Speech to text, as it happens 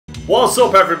What's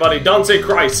up everybody,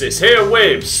 DanteCrysis here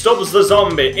with Stubbs the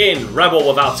Zombie in Rebel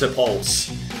Without a Pulse.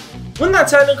 Wouldn't that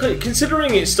technically,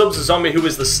 considering it's Stubbs the Zombie who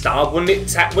is the star, wouldn't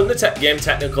the game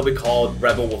technically be called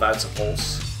Rebel Without a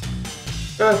Pulse?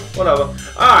 Whatever.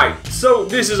 Alright, so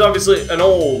this is obviously an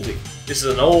old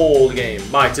game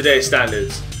by today's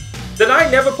standards that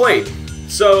I never played.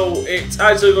 So it's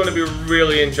actually going to be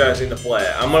really interesting to play.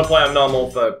 I'm going to play on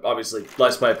normal for obviously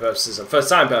Let's Play purposes and first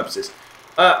time purposes.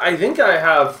 I think I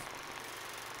have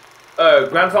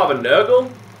Grandfather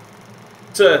Nurgle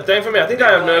to thank for me. I think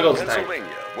I have Nurgle to thank.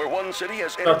 Where one city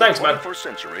has entered thanks, the man. 21st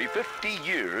century 50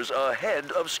 years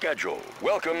ahead of schedule.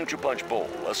 Welcome to Punch Bowl,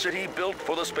 a city built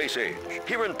for the space age.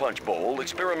 Here in Punch Bowl,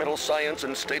 experimental science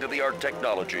and state-of-the-art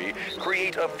technology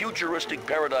create a futuristic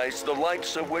paradise the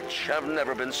likes of which have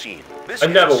never been seen. This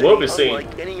and never will be seen.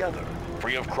 Unlike any other.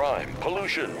 Free of crime,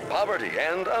 pollution, poverty,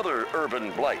 and other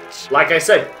urban blights. Like I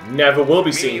said, never will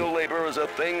be seen. Menial labor is a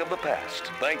thing of the past,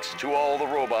 thanks to all the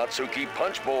robots who keep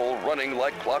Punch Bowl running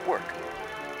like clockwork.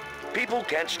 People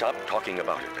can't stop talking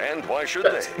about it, and why should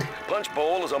they? Punch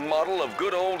Bowl is a model of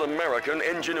good old American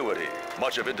ingenuity,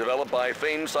 much of it developed by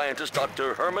famed scientist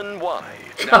Dr. Herman Y.,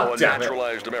 now a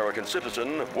naturalized American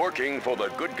citizen working for the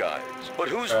good guys. But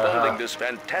who's funding this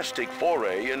fantastic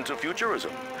foray into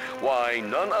futurism? Why,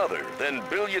 none other than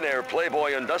billionaire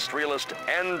playboy industrialist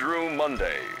Andrew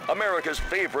Munday. America's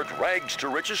favorite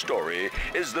rags-to-riches story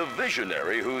is the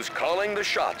visionary who's calling the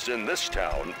shots in this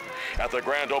town. At the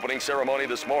grand opening ceremony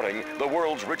this morning, the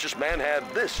world's richest man had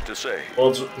this to say.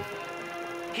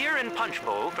 Here in Punch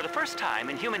Bowl, for the first time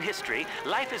in human history,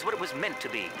 life is what it was meant to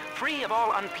be, free of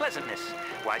all unpleasantness.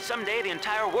 Why, someday the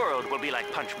entire world will be like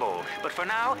Punch Bowl, but for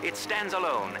now, it stands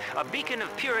alone, a beacon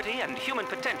of purity and human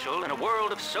potential in a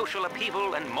world of social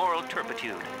upheaval and moral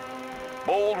turpitude.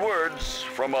 Bold words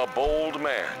from a bold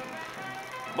man.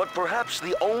 But perhaps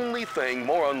the only thing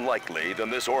more unlikely than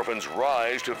this orphan's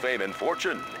rise to fame and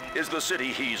fortune is the city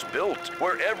he's built,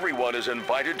 where everyone is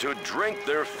invited to drink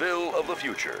their fill of the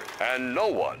future, and no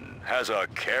one has a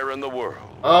care in the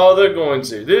world. Oh, they're going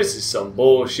to. This is some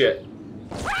bullshit.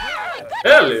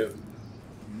 Hello.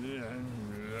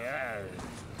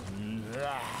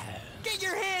 Get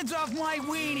your hands off my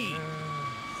weenie!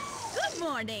 Good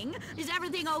morning. Is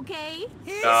everything okay?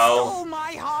 He stole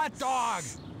my hot dog!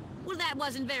 Well, that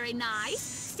wasn't very nice.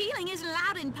 Stealing isn't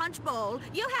allowed in Punch Bowl.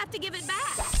 You'll have to give it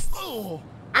back. Oh.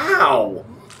 Ow!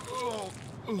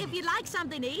 If you'd like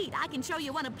something to eat, I can show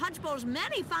you one of Punch Bowl's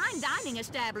many fine dining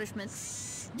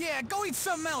establishments. Yeah, go eat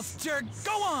something else, jerk.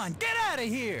 Go on, get out of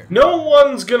here. No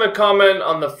one's gonna comment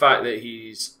on the fact that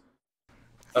he's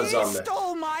a zombie. He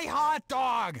stole my hot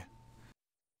dog.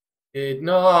 Did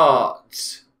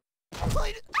not. Oh,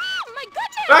 my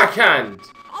goodness! Backhand!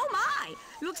 Oh, my!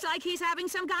 Looks like he's having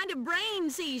some kind of brain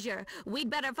seizure. We'd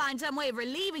better find some way of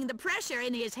relieving the pressure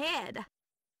in his head.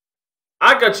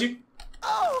 I got you.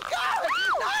 Oh, God!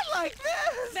 Not like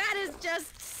this! That is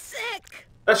just sick!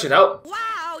 That should help.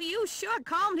 Wow, you sure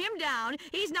calmed him down.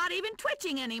 He's not even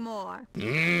twitching anymore.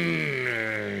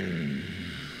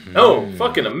 Oh,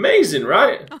 fucking amazing,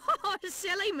 right? Oh,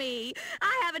 silly me.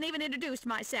 I haven't even introduced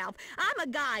myself. I'm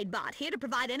a guide bot, here to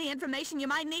provide any information you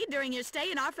might need during your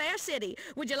stay in our fair city.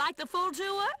 Would you like the full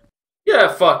tour? Yeah,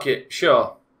 fuck it.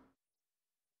 Sure.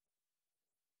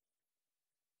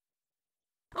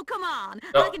 Oh, come on.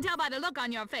 I can tell by the look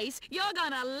on your face. You're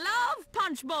gonna love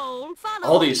Punch Bowl.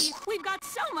 Follow me. We've got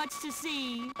so much to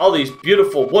see. All these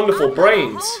beautiful, wonderful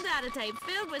brains. A whole data tape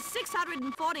filled with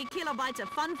 640 kilobytes of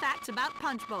fun facts about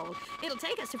Punch Bowl. It'll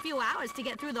take us a few hours to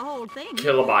get through the whole thing.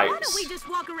 Kilobytes. Why don't we just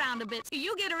walk around a bit?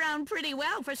 You get around pretty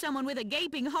well for someone with a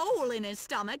gaping hole in his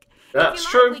stomach. That's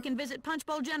if you like, true. we can visit Punch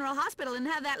Bowl General Hospital and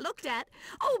have that looked at.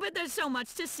 Oh, but there's so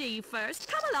much to see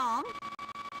first. Come along.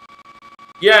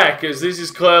 Yeah, because this is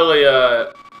clearly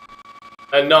a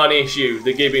non-issue,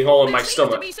 the gaping hole in my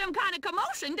stomach. There seems to be some kind of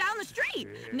commotion down the street.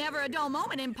 Never a dull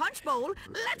moment in Punch Bowl.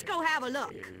 Let's go have a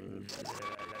look.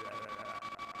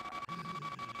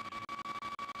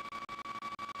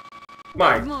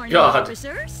 My Good morning, God.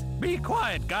 officers. Be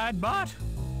quiet, guidebot.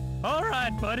 All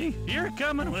right, buddy, you're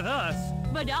coming with us.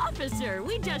 But officer,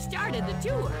 we just started the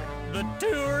tour. The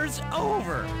tour's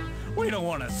over. We don't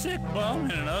want a sick bum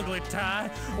in an ugly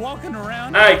tie walking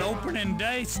around on opening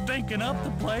day stinking up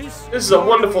the place. This is a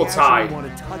wonderful tie. I want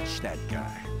to touch that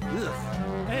guy.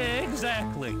 Ugh.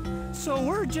 Exactly. So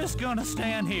we're just gonna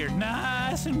stand here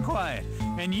nice and quiet,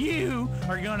 and you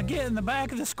are gonna get in the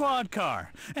back of the squad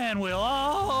car, and we'll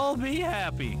all be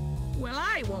happy. Well,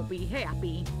 I won't be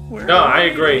happy. No, I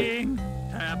agree.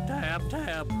 Tap, tap,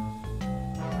 tap.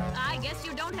 I guess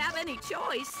you don't have any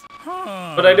choice.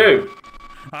 Huh. But I do.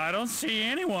 I don't see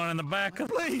anyone in the back of...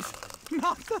 Please,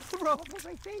 Not the throat.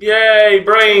 Yay,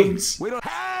 brains! We don't.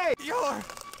 Hey, you're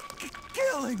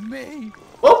killing me.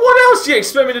 Well, what else do you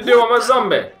expect me to do? I'm a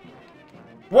zombie.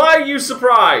 Why are you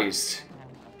surprised?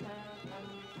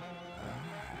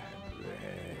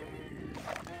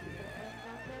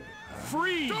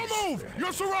 Freeze! Don't move!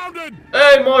 You're surrounded!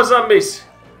 Hey, more zombies!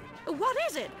 What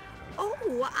is it?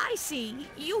 Oh, I see.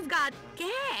 You've got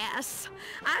gas.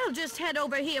 I'll just head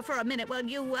over here for a minute while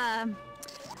you,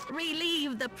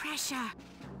 relieve the pressure.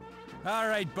 All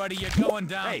right, buddy, you're going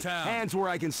downtown. Hey, hands where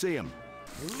I can see them.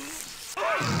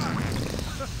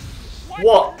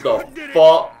 What the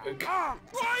fuck?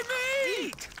 Why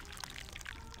me?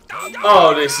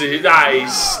 Oh, that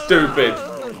is stupid.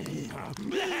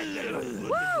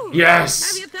 Woo!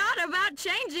 Yes! Have you thought about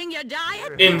changing your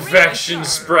diet? Infection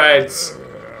spreads.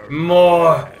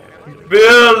 More.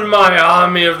 Build my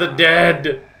army of the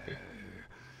dead.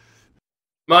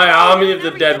 My army of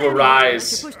the dead will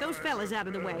rise. To push those fellas out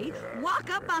of the way, walk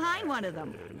up behind one of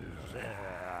them.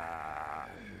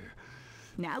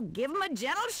 Now give them a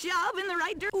gentle shove in the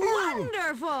right direction.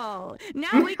 Wonderful!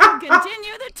 Now we can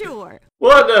continue the tour.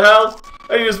 What the hell?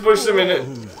 I just pushed them in it.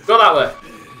 Go that way.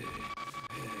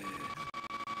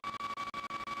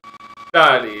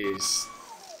 That is...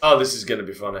 Oh, this is gonna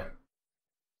be funny.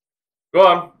 Go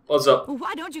on, what's up?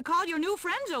 Why don't you call your new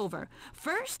friends over?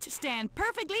 First, stand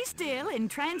perfectly still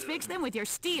and transfix them with your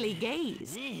steely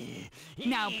gaze.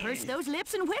 Now purse those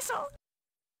lips and whistle.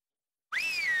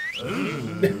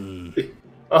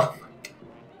 Oh,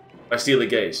 my steely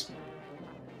gaze.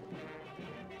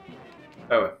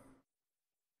 Anyway.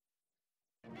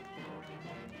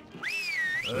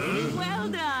 Well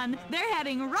done. They're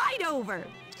heading right over.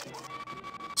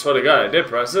 Swear to God, I did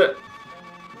press it.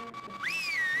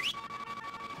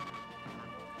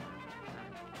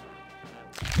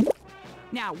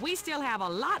 Now, we still have a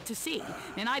lot to see,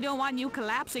 and I don't want you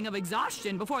collapsing of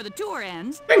exhaustion before the tour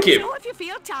ends. Thank you. So if you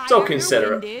feel tired So or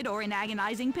considerate. winded or in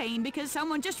agonizing pain because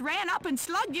someone just ran up and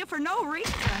slugged you for no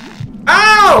reason...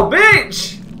 Ow,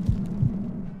 bitch!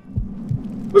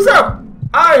 What's up?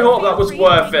 I hope that was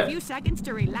worth Take a it. few seconds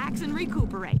to relax and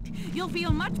recuperate. You'll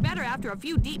feel much better after a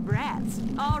few deep breaths.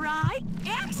 All right?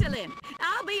 Excellent.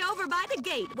 I'll be over by the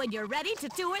gate when you're ready to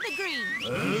tour the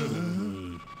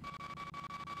green.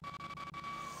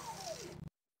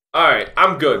 Alright,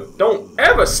 I'm good. Don't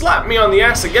ever slap me on the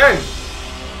ass again.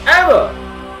 Ever!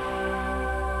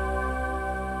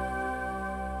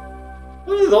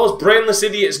 Where are those brainless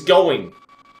idiots going?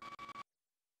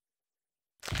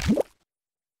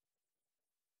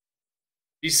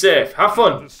 Be safe. Have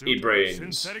fun,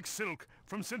 e-brains. Synthetic silk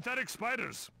from synthetic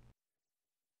spiders.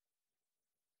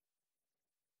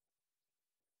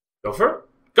 Go for it.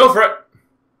 Go for it.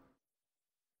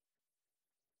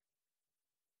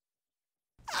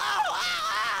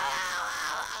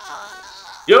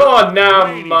 You're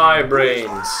now my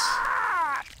brains.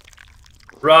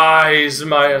 Rise,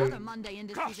 my...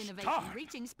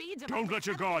 Don't let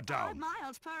your guard down.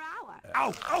 Miles per hour.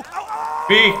 Ow! Ow! Ow!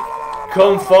 Be...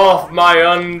 Come forth, my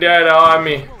undead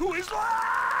army. Who is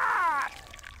that?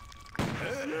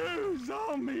 You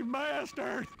zombie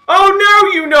bastard! Oh,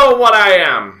 now you know what I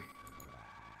am.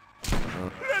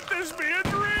 Let this be a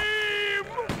dream!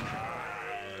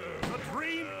 The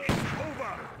dream is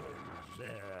over.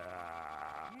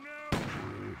 No,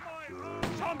 my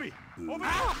zombie! Over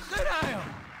Ow! Sit down!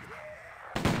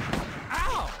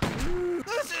 Ow!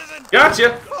 This isn't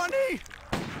Gotcha. funny!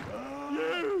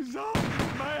 you zombie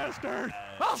bastard!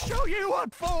 I'll show you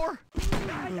what for!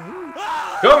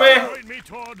 Come here. Point me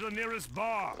toward the nearest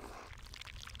bar.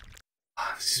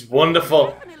 This is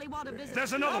wonderful.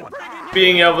 There's another one.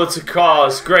 Being able to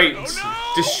cause great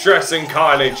distress and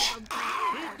carnage.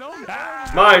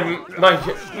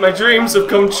 My dreams have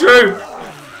come true.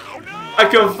 I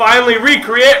can finally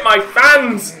recreate my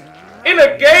fans in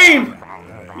a game.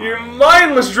 You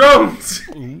mindless drones.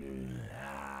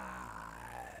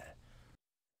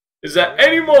 Is there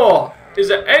any more? Is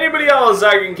there anybody else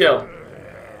I can kill?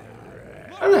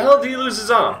 How the hell did he lose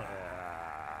his arm?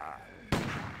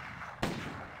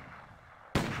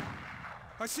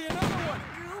 I see another one!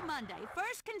 Drew Monday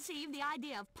first conceived the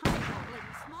idea of punch bowling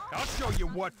small... I'll show you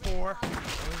what for.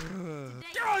 Oh,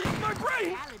 my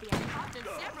brain!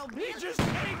 He Just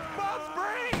ate Bob's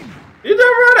brain! You damn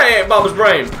right I ate Bob's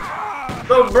brain.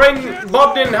 Though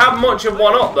Bob didn't have much of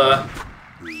one up there.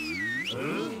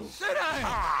 Sit down! Hey.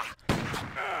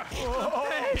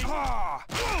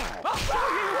 I'll show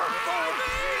you what for!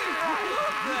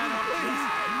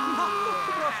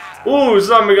 Ooh,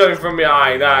 zombie going from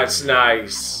behind. That's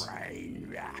nice.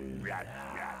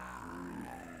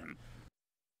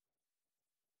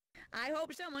 I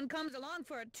hope someone comes comes along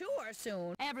for a tour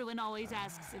soon. Everyone always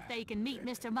asks if they can meet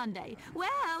Mr. Monday.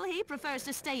 Well, he prefers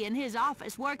to stay in his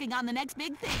office working on the next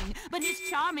big thing. But his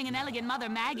charming and elegant mother,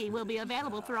 Maggie, will be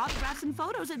available for autographs and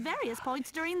photos at various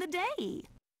points during the day.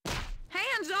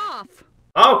 Hands off!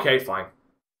 Okay, fine.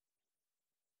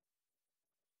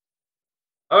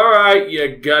 Alright,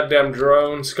 you goddamn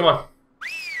drones. Come on.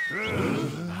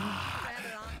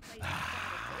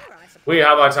 We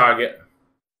have our target.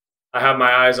 I have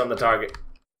my eyes on the target.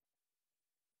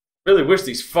 Really wish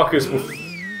these fuckers were...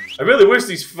 I really wish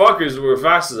these fuckers were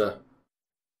faster.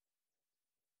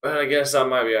 But I guess I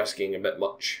might be asking a bit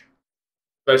much.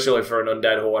 Especially for an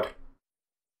undead horde.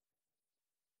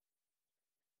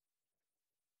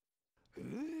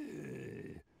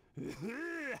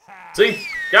 See?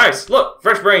 Guys, look!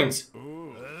 Fresh brains!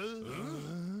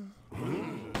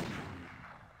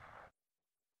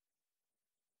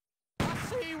 I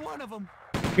see one of them.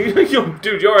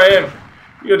 Dude, you're aim.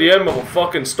 You're the aim of a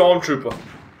fucking stormtrooper.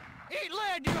 Eat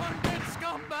lead, you undead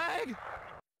scumbag!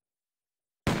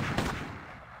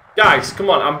 Guys,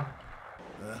 come on,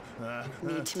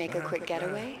 Need to make a quick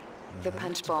getaway? The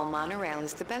Punch Bowl monorail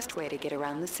is the best way to get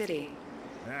around the city.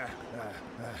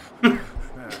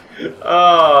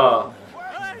 Oh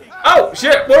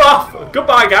shit, we're off!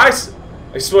 Goodbye, guys!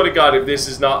 I swear to God, if this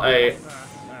is not a...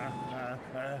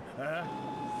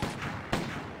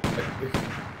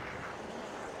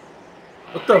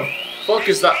 What the fuck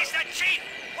is that? He's the chief!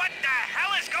 What the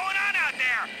hell is going on out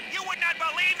there? You would not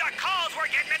believe the calls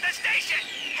we're getting at the station!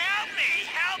 Help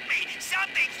me! Help me!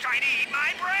 Something's trying to eat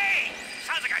my brain!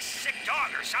 Sounds like a sick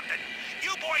dog or something.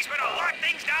 You boys better lock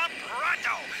things down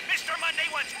pronto! Mr.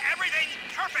 Monday wants everything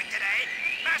perfect today!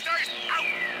 Masters, out!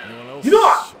 You know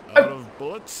what? Out of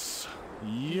bullets?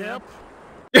 Yep.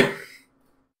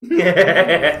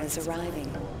 Is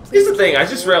arriving. Here's the thing, I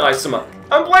just realized something.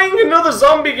 I'm playing another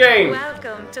zombie game!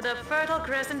 Welcome to the fertile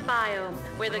crescent biome,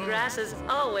 where the grass is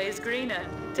always greener.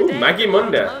 Ooh, Maggie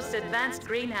Monday. Most advanced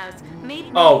greenhouse. Meet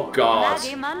me, Oh God.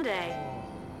 Maggie Monday.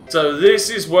 So this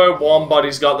is where Warm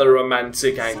Body's got the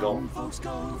romantic angle.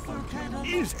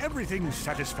 Is everything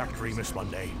satisfactory, Miss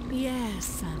Monday? Yes,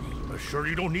 Sonny. Sure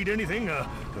you don't need anything? A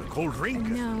cold drink?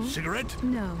 No. Cigarette?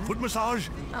 No. Foot massage?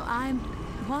 Oh, I'm...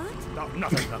 what? No,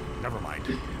 nothing. Never mind.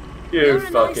 You You're a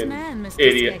nice fucking man, Mr.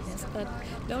 idiot. Skegness, but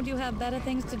don't you have better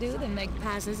things to do than make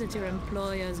passes at your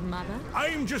employer's mother?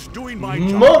 I'm just doing my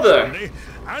job. Mother! Monday.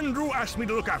 Andrew asked me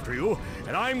to look after you,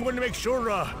 and I'm going to make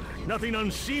sure nothing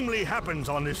unseemly happens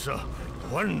on this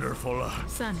wonderful,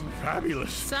 Sonny.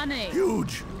 fabulous, Sonny.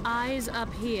 huge Eyes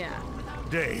up here.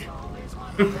 day.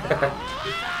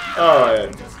 Oh,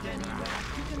 yeah.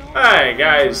 Hey,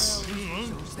 guys.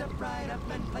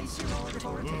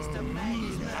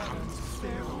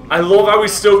 I love how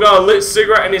he's still got a lit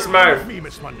cigarette in his mouth. Me,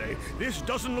 Miss Monday. This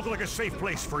doesn't look like a safe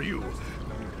place for you.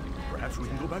 Perhaps we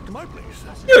can go back to my place.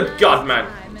 Good God, man.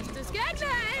 Hi, Mr.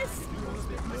 Skegness.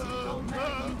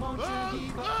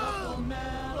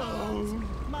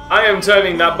 I am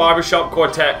turning that barbershop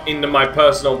quartet into my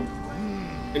personal...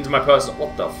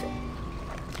 What the fuck?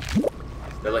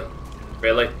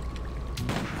 Really?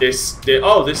 This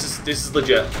is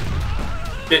legit.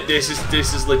 This is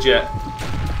legit.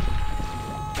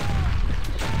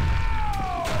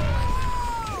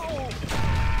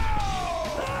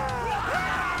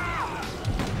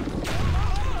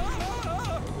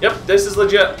 Yep, this is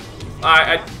legit.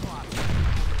 I'm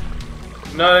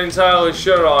not entirely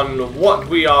sure on what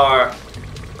we are.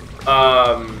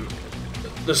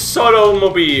 The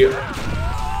Sodomobile.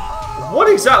 What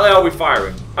exactly are we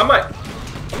firing? Am I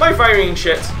firing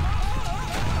shit?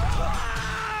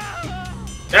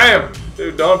 Damn!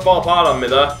 Dude, don't fall apart on me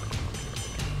there.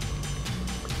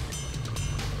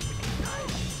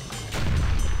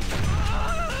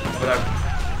 But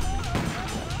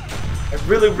I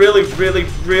really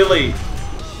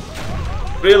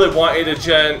wanted to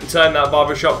turn that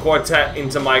barbershop quartet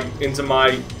into my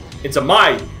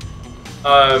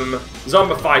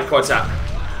zombified quartet.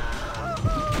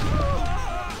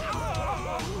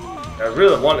 I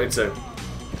really wanted to.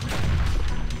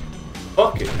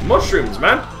 Fucking mushrooms,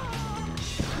 man.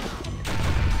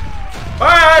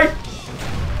 Bye!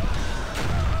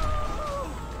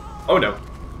 Oh no.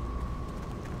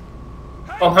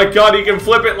 Oh my God, he can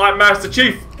flip it like Master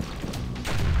Chief.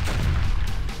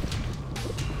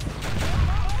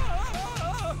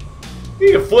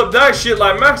 He can flip that shit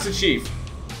like Master Chief.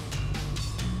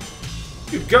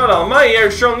 Good God almighty, how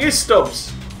strong is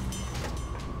Stubbs?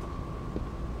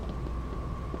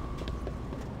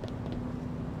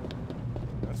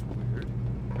 That's weird.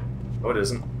 Oh, it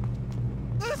isn't.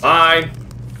 Fine.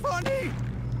 Funny.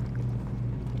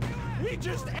 He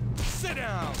just sit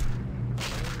down.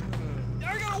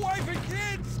 wife and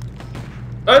kids!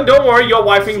 And don't worry, your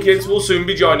wife and kids will soon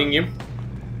be joining you.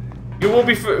 You will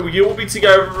be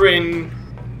together in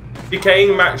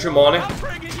decaying matrimony. I'm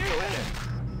bringing you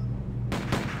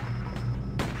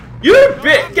in! You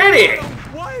bit, get it!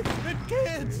 Wife and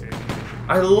kids!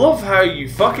 I love how you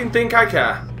fucking think I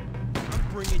care.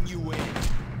 I'm bringing you in.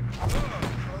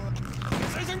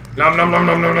 Nom nom nom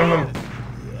nom nom nom nom.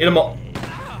 Eat 'em all.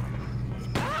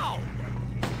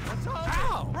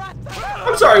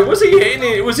 I'm sorry, was he hitting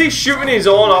it? Was he shooting his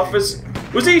own office?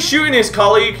 Was he shooting his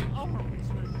colleague?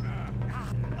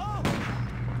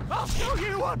 I'll show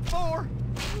you what for!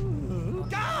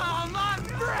 Ah, my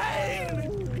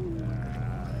brain!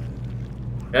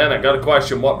 And I got a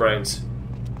question, what brains?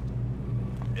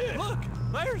 Look,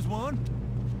 there's one.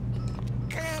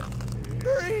 Can't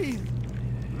breathe.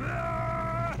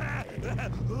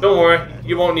 Don't worry,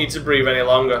 you won't need to breathe any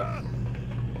longer.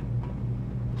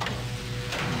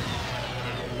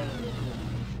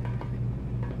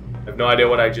 I have no idea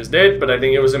what I just did, but I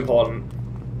think it was important.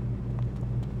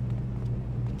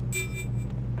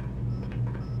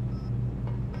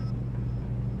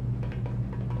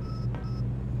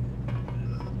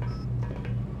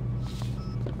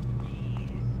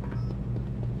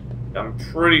 I'm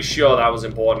pretty sure that was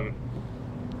important.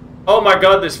 Oh my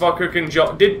god, this fucker can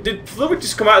jump. Did fluid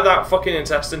just come out of that fucking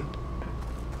intestine?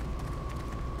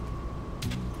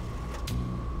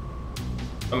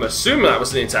 I'm assuming that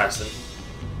was the intestine.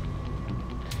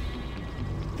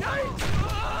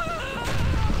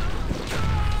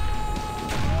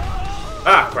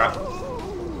 Ah, crap.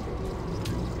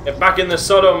 Get back in the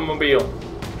Sodomobile.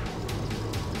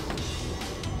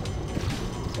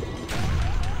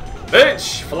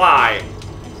 Bitch, fly.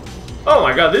 Oh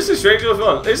my god, this is strangely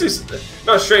fun. This is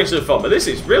not strangely fun, but this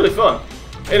is really fun.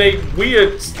 In a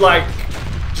weird, like,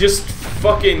 just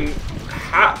fucking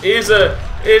here's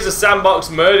a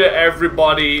sandbox, murder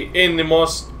everybody in the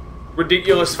most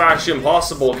ridiculous fashion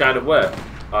possible kind of way.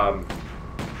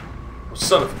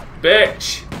 Son of a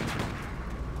bitch.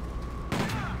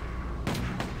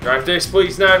 Drive this,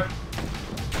 please, now.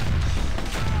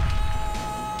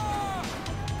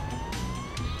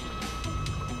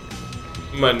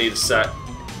 I'm gonna need a set.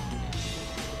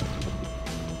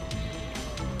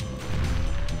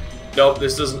 Nope,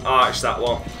 this doesn't arch that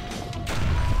well.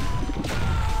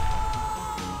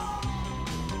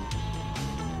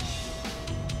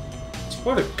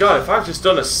 Swear to God, if I've just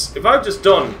gone in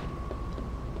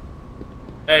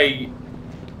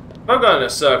a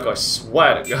circle, I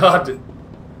swear to God.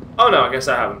 Oh no, I guess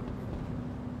I haven't.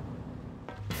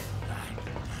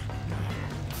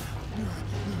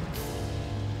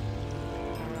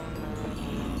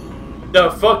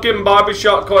 The fucking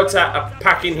barbershop quartet are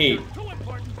packing heat. Too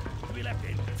important to be left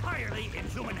entirely in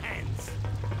human hands.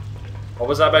 What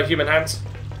was that about human hands?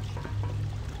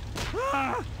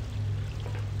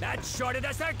 That shorted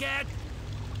the circuit.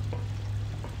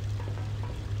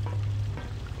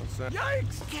 What's that?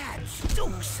 Yikes! Gad,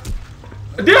 Stooks!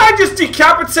 Did I just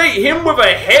decapitate him with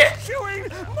a hit? Chewing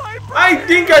my brain. I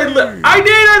think I did.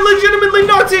 I legitimately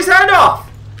knocked his head off.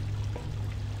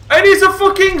 And he's a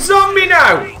fucking zombie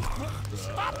now.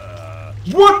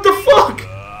 What the fuck?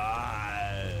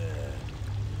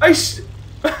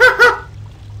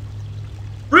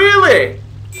 Really?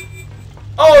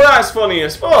 Oh, that's funny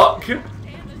as fuck.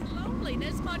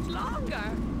 Loneliness much longer.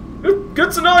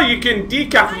 Good to know you can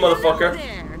decap a motherfucker.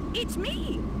 There. It's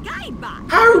me, Guidebot.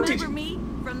 How Remember did you? me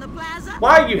from the plaza?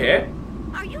 Why are you here?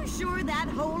 Are you sure that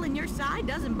hole in your side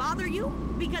doesn't bother you?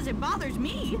 Because it bothers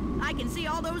me. I can see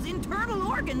all those internal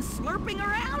organs slurping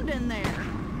around in there.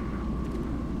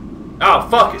 Oh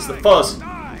fuck! It's the fuzz.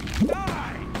 Die!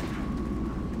 Die!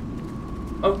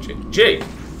 Oh, G.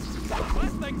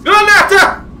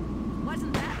 Granata!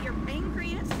 Wasn't that your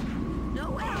pancreas?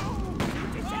 No way.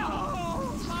 Shoot yourself.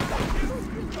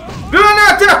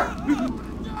 Granata!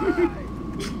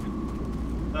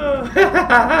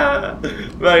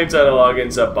 My internal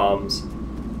organs are bombs.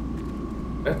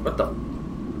 What the?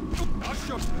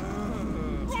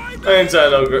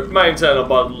 My internal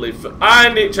bodily,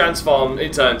 and it transforms.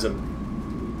 It turns them.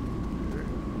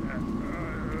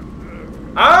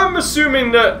 I'm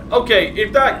assuming that, okay,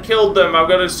 if that killed them, I'm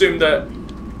going to assume that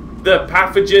the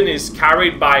pathogen is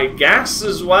carried by gas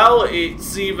as well.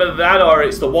 It's either that or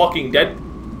it's the Walking Dead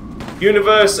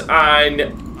universe, and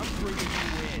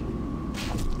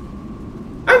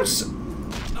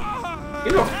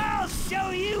you know, I'll show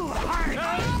you heart.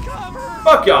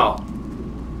 fuck y'all.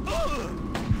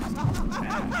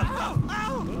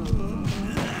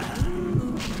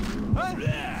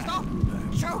 Stop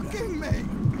choking me.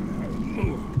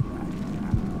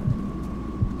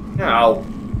 Ow.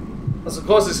 That's the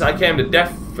closest I came to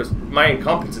death for my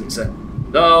incompetency.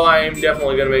 Though I am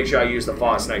definitely going to make sure I use the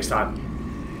farts next time.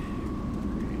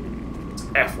 It's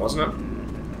F, wasn't it?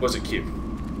 Or was it Q?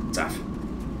 It's F.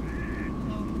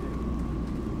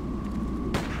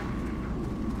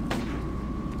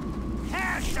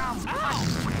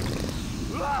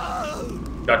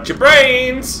 Got your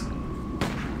brains!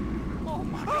 Oh,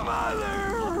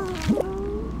 mother!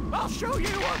 I'll show you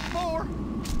what for!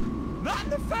 Not in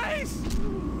the face!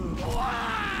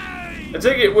 Why? I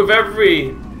take it with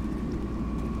every...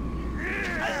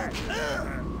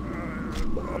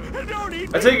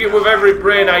 I take it with every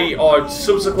brain I eat, or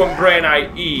subsequent brain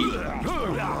I eat.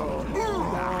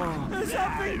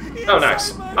 Oh,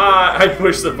 nice. I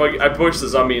pushed the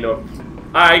zombie enough.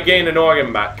 I gain an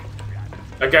organ back.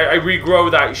 Like I regrow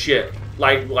that shit,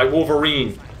 like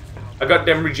Wolverine. I got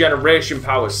them regeneration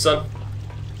powers, son.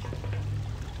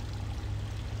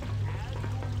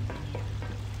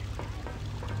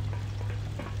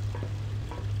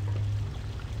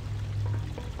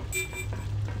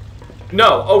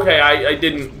 No, okay, I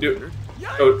didn't do.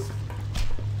 Oh.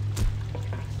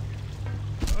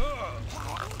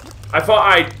 I thought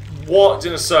I walked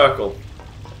in a circle.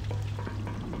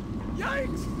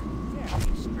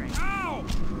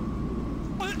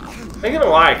 I'm gonna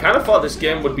lie, I kind of thought this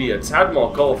game would be a tad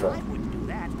more colourful.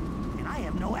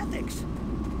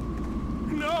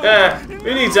 Yeah,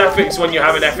 who needs ethics when you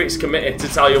have an ethics committee to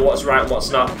tell you what's right and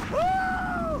what's not?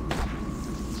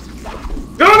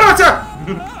 Granata!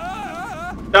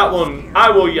 That one,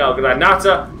 I will yell,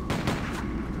 Granata!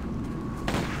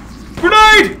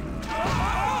 Grenade!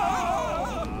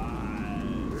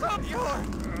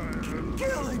 You're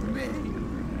killing me.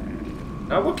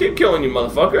 I will keep killing you,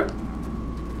 motherfucker.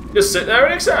 Just sit there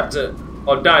and accept it.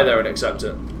 Or die there and accept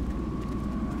it.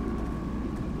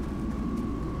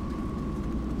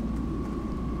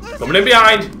 Coming in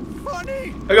behind.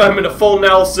 Funny. I got him in a full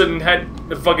Nelson head,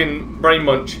 a fucking brain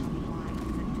munch.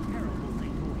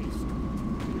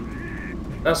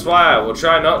 That's why I will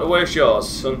try not to waste yours,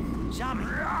 son. Zombie,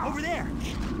 over there.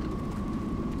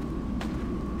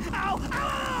 Ow.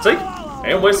 See?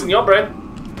 I ain't wasting your brain.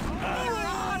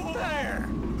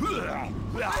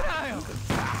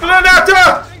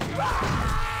 Granata!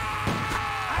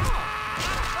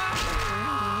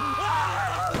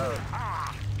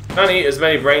 Trying to eat as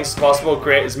many brains as possible,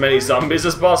 create as many zombies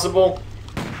as possible.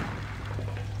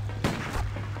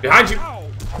 Behind you!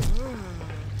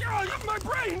 My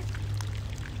brain.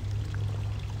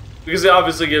 Because it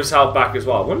obviously gives health back as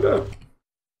well. I wonder...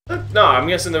 No, I'm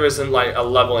guessing there isn't like a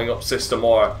leveling up system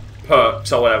or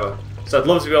perks or whatever. So I'd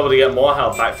love to be able to get more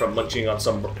health back from munching on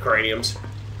some craniums.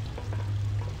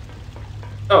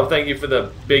 Oh, thank you for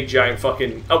the big giant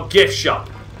fucking... Oh, gift shop.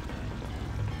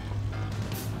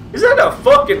 Is that a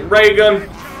fucking ray gun?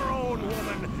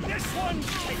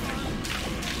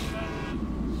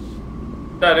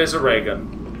 That is a ray gun.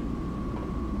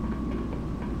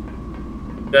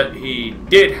 That he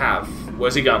did have.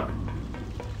 Where's he gone?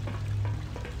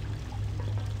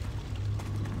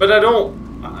 But I don't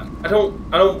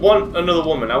want another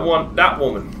woman. I want that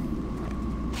woman.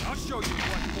 I'll show you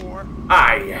what for.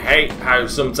 I hate how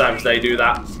sometimes they do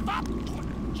that. Stop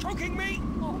choking me.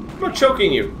 I'm not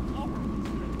choking you.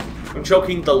 I'm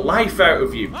choking the life out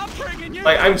of you. I'm bringing you.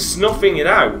 Like, I'm snuffing it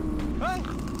out. Hey,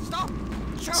 stop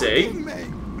choking See? me.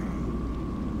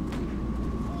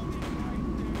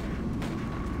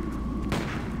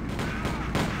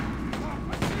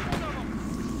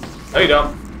 No, you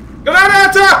don't.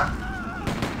 Granata!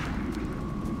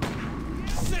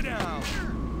 Sit down.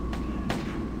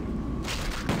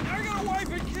 I got a wife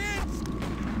and kids.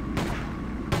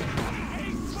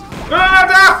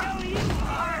 Granata!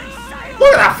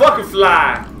 Look at that fucking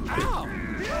fly!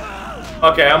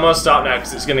 Okay, I'm gonna stop now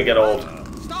because it's gonna get old.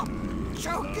 Stop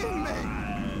choking me.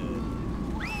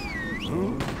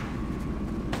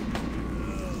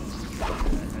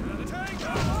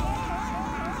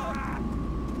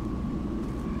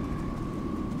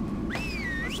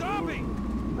 A zombie!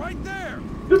 Right there!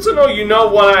 Good to know you know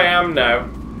what I am now.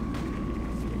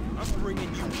 I'm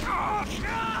bringing you.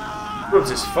 Rubs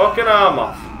his fucking arm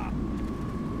off.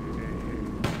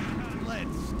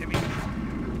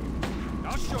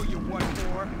 I'll show you what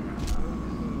for.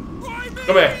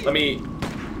 Come here, let me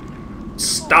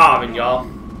starving y'all.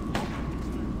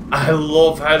 I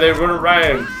love how they run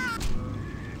around.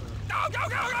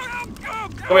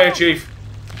 Come here, Chief.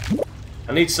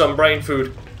 I need some brain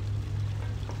food.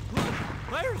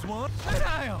 There's one.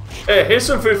 Hey, here's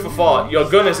some food for thought. Your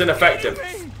gun is ineffective.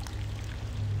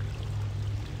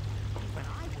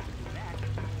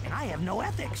 And I have no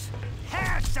ethics.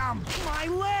 Have some my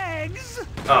legs.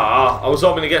 Ah, I was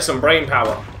hoping to get some brain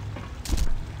power.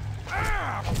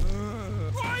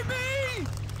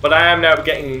 But I am now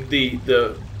getting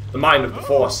the mind of the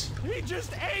Force. He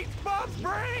just ate Bob's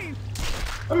brain!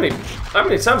 How many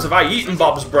times have I eaten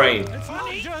Bob's brain? It's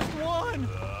not just one!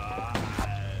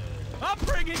 I'm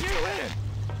bringing you in!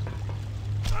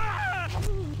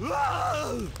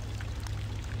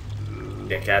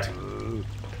 Dickhead.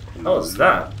 Oh, what's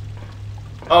that?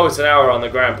 Oh, it's an arrow on the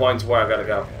ground pointing to where I gotta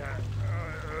go.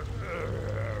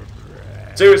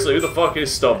 Seriously, who the fuck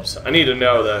is Stubbs? I need to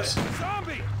know this.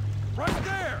 Zombie! Right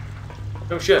there!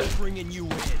 No shit. Bringing you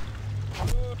in.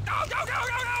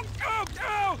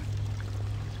 Go!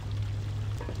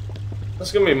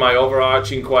 That's gonna be my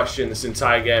overarching question this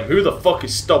entire game. Who the fuck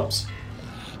is Stubbs?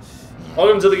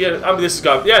 Welcome to the gift. I mean, this is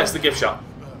going. Yeah, it's the gift shop.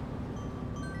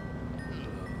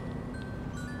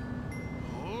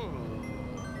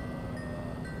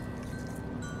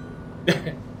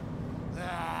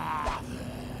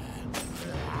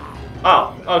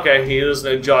 Oh, okay. He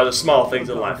doesn't enjoy the small things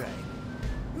in life.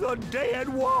 The dead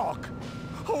walk.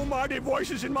 Almighty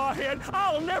voices in my head,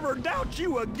 I'll never doubt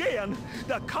you again.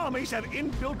 The commies have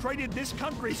infiltrated this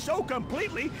country so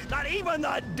completely that even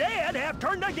the dead have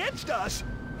turned against us.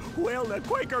 Well, the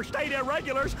Quaker state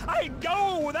irregulars ain't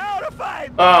going without a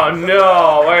fight. Oh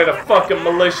no, I got a fucking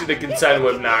militia to contend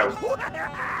with now.